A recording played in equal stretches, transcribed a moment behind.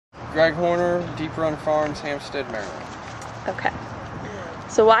Greg Horner, Deep Run Farms, Hampstead, Maryland. Okay.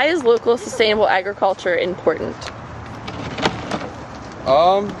 So why is local sustainable agriculture important?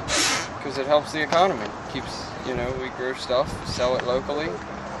 Because it helps the economy. Keeps, we grow stuff, sell it locally,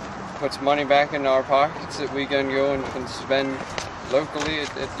 puts money back into our pockets that we can go and can spend locally at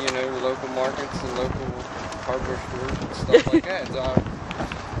the local markets and local hardware stores and stuff like that.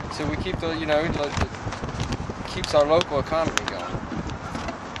 So we keep keeps our local economy going.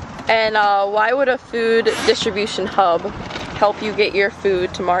 And why would a food distribution hub help you get your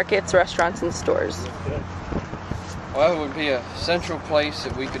food to markets, restaurants, and stores? Well, it would be a central place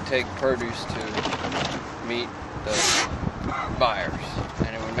that we could take produce to meet the buyers,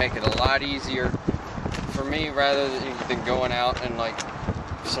 and it would make it a lot easier for me rather than going out and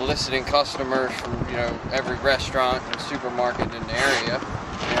soliciting customers from every restaurant and supermarket in the area.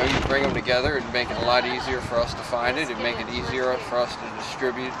 You bring them together and make it a lot easier for us to find it. It'd make it easier for us to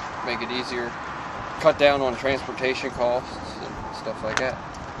distribute, make it easier, cut down on transportation costs and stuff like that.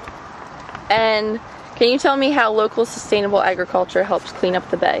 And can you tell me how local sustainable agriculture helps clean up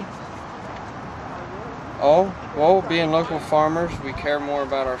the bay? Oh, well, being local farmers, we care more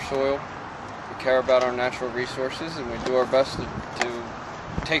about our soil, we care about our natural resources, and we do our best to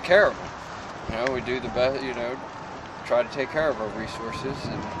take care of them. We do the best, try to take care of our resources,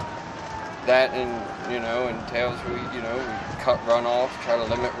 and that entails we cut runoff, try to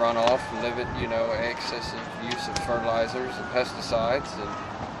limit runoff, limit excessive use of fertilizers and pesticides, and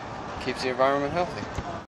keeps the environment healthy.